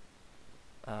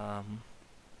 Yeah.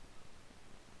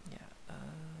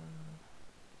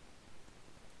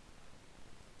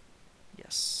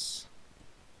 Yes.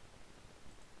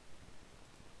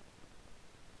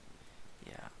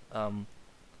 Yeah.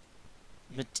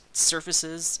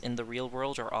 Surfaces in the real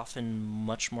world are often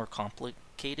much more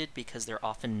complicated because they're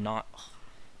often not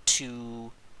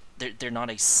two they're not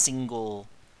a single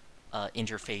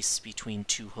interface between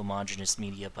two homogeneous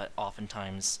media, but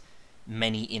oftentimes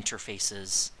many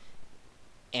interfaces,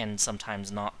 and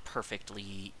sometimes not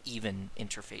perfectly even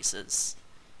interfaces.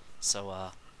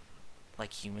 So,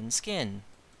 like human skin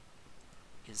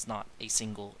is not a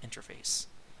single interface.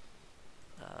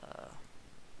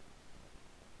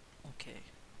 Okay.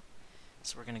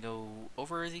 So we're gonna go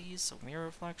over these. So mirror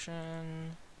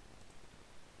reflection.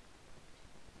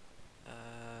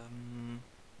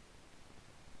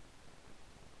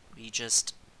 We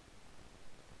just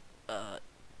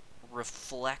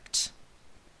reflect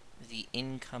the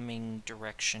incoming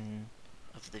direction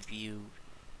of the view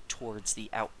towards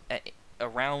the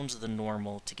around the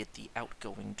normal to get the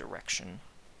outgoing direction.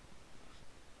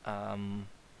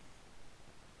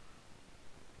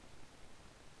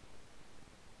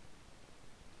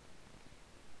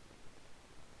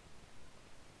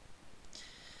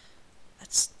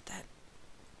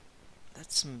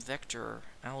 That's some vector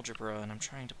algebra, and I'm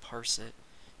trying to parse it.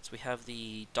 So we have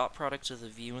the dot product of the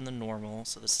view and the normal,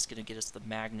 so this is going to get us the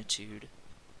magnitude.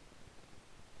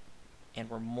 And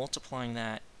we're multiplying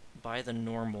that by the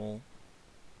normal,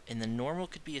 and the normal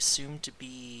could be assumed to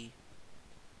be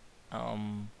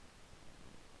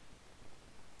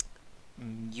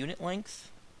unit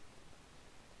length.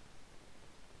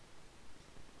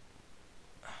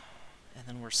 And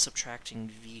then we're subtracting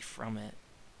v from it.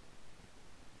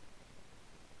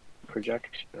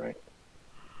 Projection, right?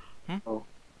 Hmm? Oh.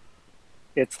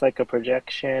 It's like a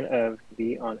projection of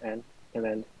v on n, and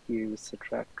then you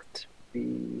subtract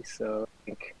v, so I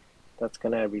think that's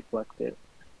gonna reflect it.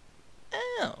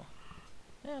 Oh.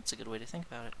 Yeah, that's a good way to think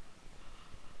about it.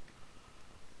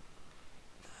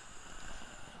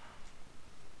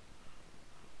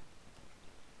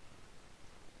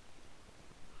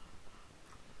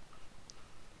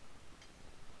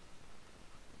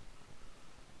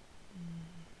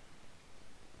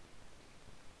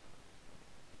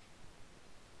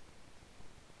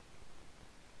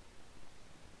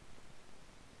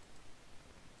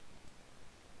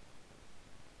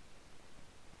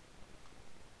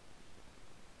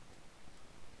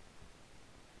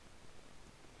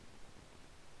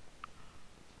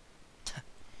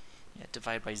 Yeah,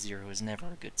 divide by 0 is never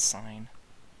a good sign.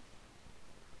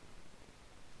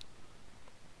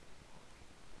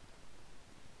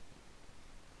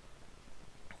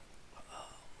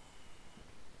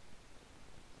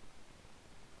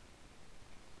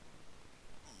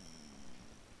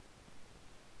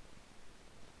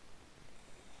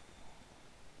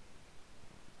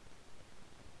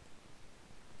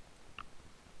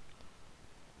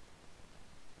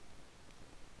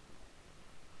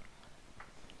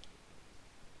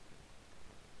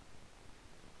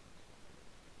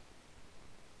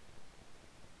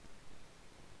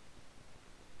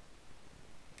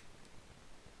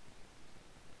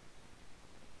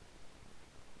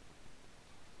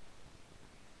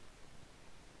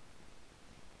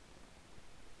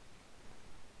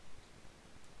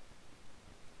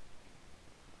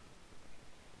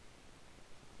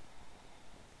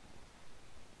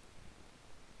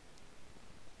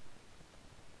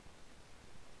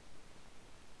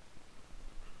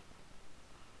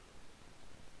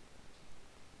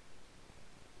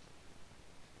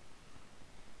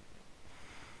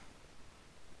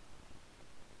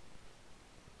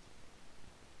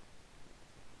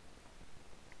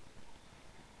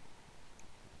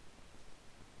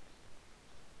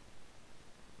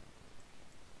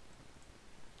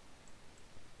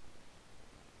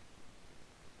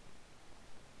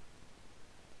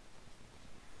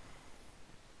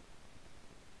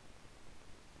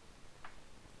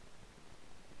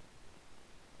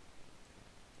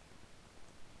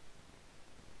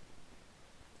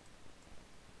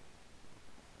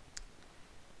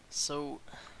 So,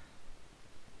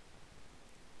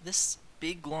 this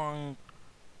big long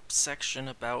section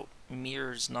about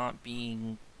mirrors not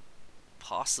being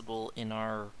possible in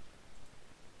our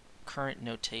current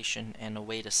notation and a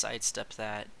way to sidestep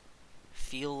that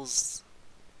feels,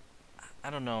 I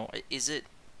don't know, is it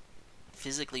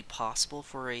physically possible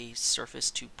for a surface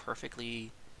to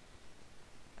perfectly,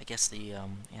 I guess the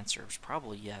answer is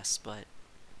probably yes, but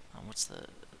what's the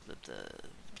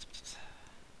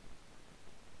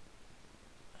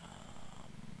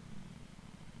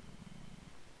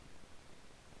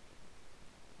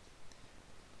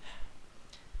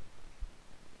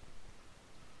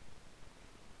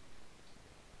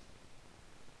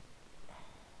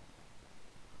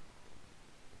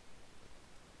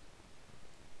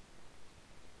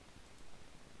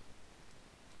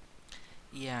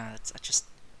yeah, I just,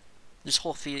 this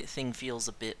whole thing feels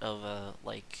a bit of a,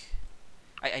 like,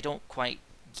 I don't quite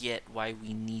get why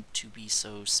we need to be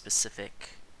so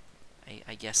specific.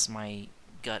 I guess my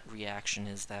gut reaction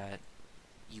is that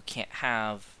you can't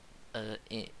have a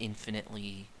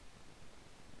infinitely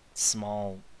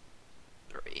small,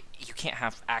 or you can't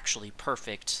have actually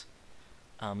perfect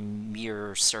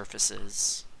mirror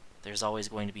surfaces. There's always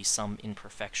going to be some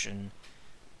imperfection,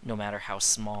 no matter how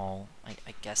small.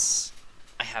 I guess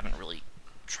I haven't really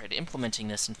tried implementing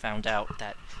this and found out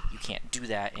that you can't do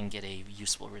that and get a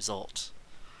useful result.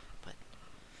 But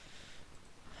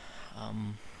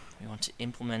we want to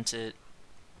implement it.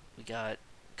 We got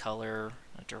color,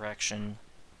 direction,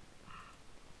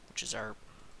 which is our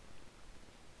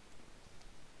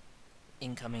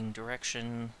incoming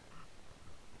direction.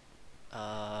 We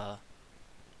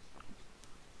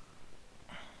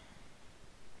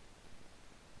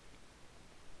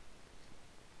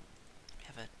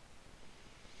have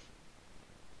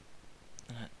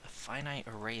a finite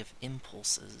array of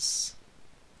impulses.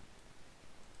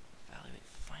 Evaluate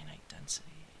finite density.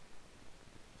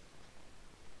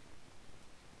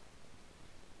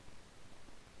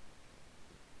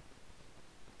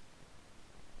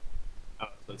 Oh,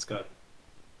 so it's got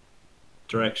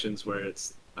directions where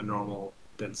it's a normal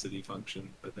density function,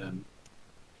 but then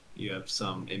you have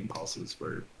some impulses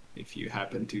where if you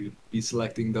happen to be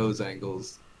selecting those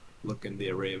angles, look in the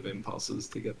array of impulses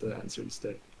to get the answer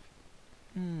instead.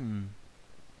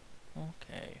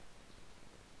 Okay.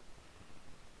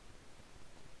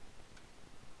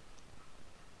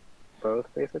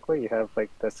 Both, basically. You have like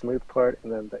the smooth part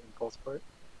and then the impulse part.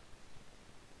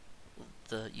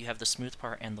 You have the smooth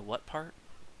part and the what part?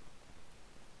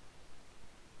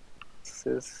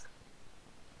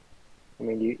 I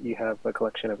mean, you have a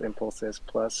collection of impulses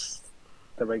plus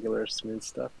the regular smooth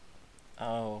stuff.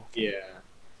 Oh. Yeah.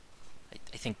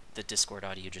 I think the Discord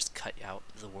audio just cut out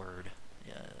the word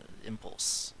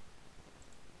impulse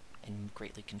and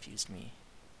greatly confused me.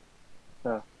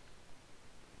 Oh.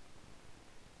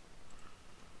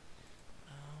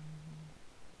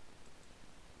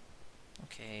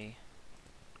 Okay.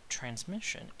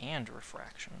 Transmission and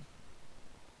refraction.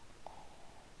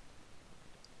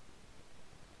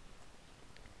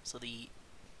 So the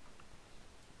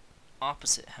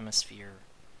opposite hemisphere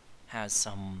has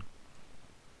some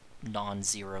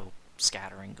non-zero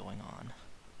scattering going on.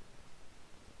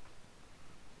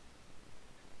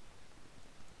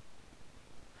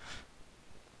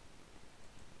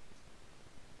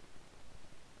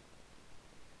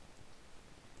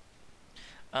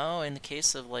 Oh, in the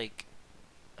case of like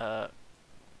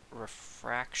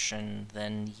refraction,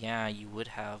 then yeah, you would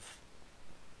have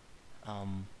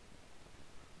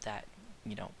that,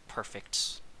 you know,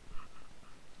 perfect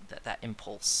that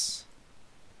impulse.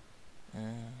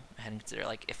 I hadn't considered,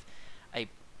 like, if I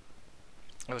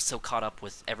was so caught up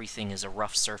with everything as a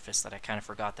rough surface that I kind of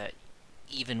forgot that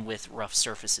even with rough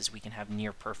surfaces we can have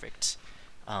near perfect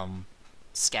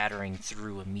scattering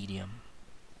through a medium,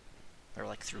 or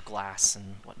like through glass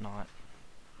and whatnot.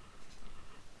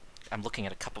 I'm looking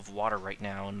at a cup of water right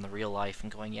now in the real life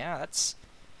and going, yeah, that's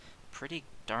pretty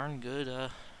darn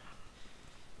good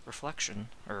reflection,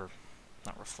 or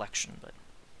not reflection, but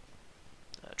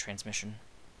transmission,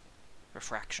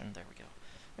 refraction. There we go.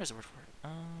 There's a word for it.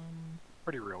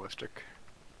 Pretty realistic.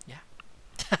 Yeah.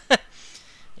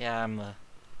 Yeah, I'm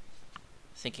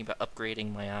thinking about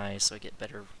upgrading my eyes so I get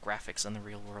better graphics in the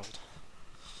real world.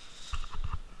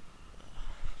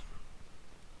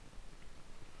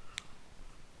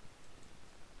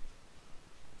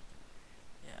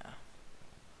 Yeah.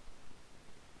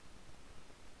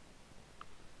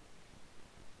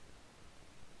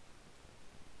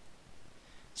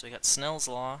 So we got Snell's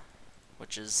law,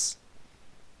 which is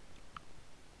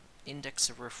index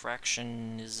of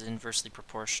refraction is inversely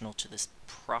proportional to this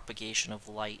propagation of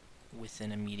light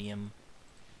within a medium.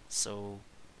 So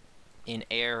in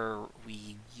air,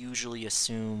 we usually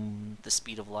assume the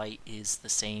speed of light is the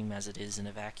same as it is in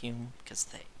a vacuum, because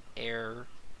the air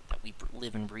that we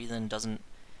live and breathe in doesn't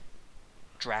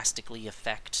drastically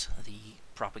affect the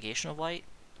propagation of light,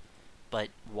 but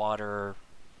water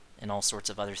and all sorts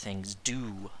of other things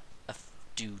do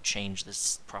change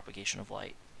this propagation of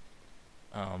light.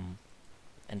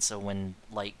 And so when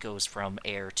light goes from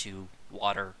air to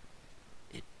water,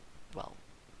 it, well,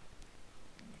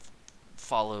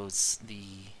 follows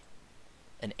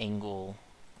an angle,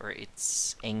 or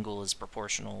its angle is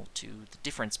proportional to the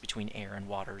difference between air and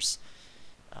water's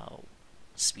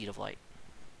speed of light.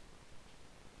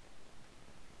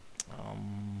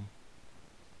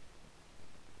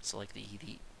 So like the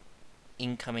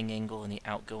incoming angle and the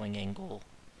outgoing angle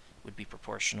would be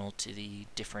proportional to the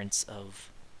difference of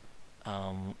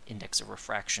index of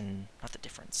refraction, not the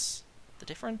difference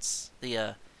difference?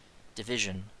 The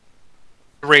division.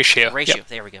 Ratio. Ratio. Yep.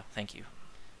 There we go. Thank you.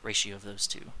 Ratio of those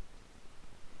two.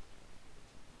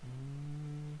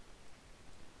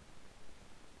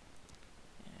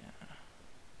 Yeah.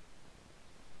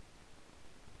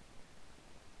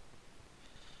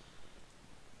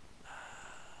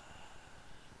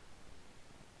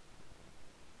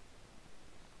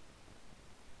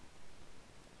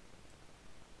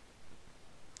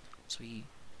 So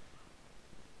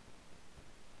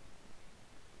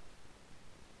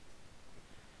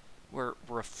we're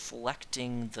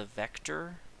reflecting the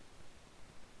vector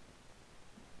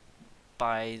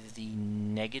by the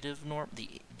negative norm,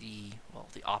 the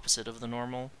opposite of the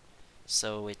normal.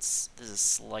 So this is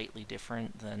slightly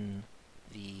different than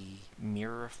the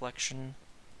mirror reflection,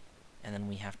 and then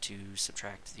we have to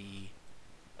subtract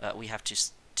we have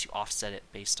to offset it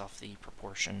based off the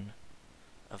proportion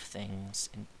of things.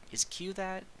 And is Q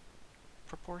that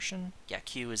proportion? Yeah,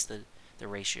 Q is the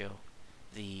ratio,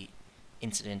 the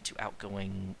incident to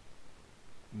outgoing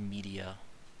media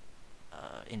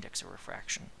index of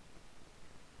refraction.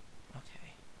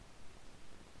 Okay.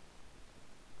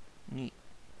 Neat.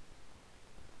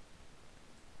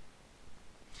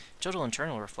 Total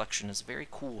internal reflection is very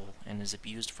cool and is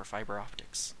abused for fiber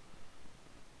optics,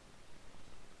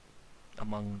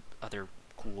 among other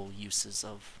cool uses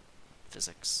of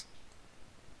physics.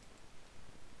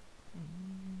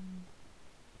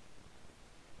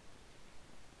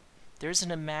 There's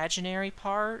an imaginary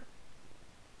part?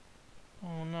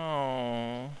 Oh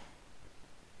no.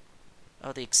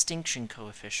 Oh, the extinction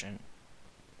coefficient.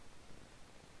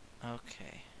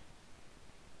 Okay.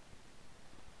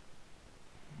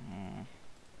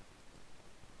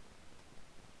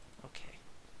 Okay.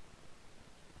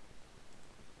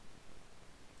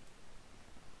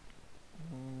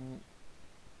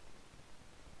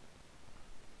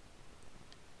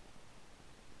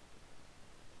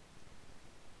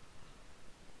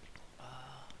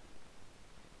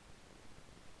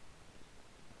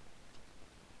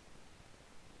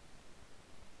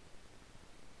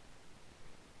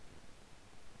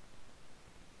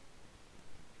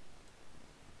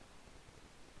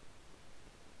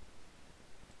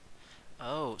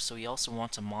 Oh, so we also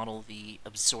want to model the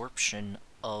absorption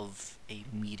of a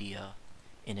media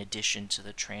in addition to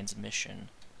the transmission,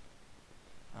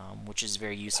 which is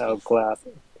very useful. How glass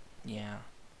Yeah.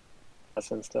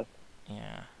 and stuff.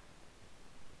 Yeah.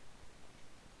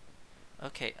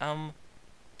 Okay,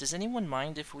 does anyone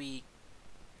mind if we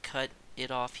cut it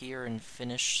off here and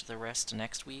finish the rest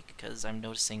next week? Because I'm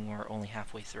noticing we're only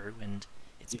halfway through and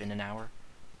it's been an hour.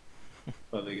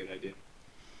 Probably a good idea.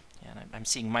 Yeah, and I'm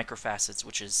seeing microfacets,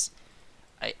 which is...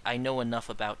 I know enough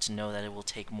about to know that it will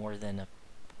take more than a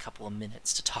couple of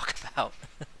minutes to talk about.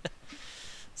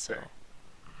 So, Fair.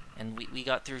 and we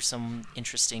got through some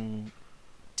interesting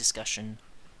discussion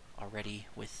already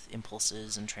with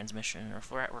impulses and transmission and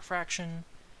refraction,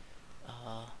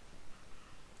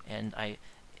 and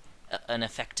an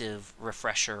effective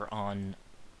refresher on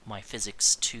my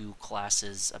Physics 2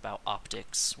 classes about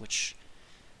optics, which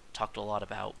talked a lot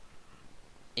about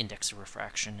index of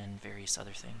refraction and various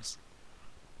other things.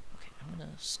 Okay, I'm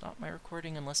gonna stop my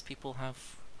recording unless people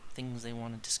have things they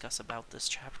want to discuss about this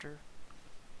chapter.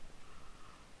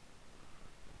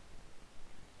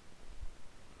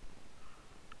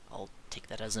 I'll take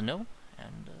that as a no,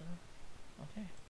 and okay.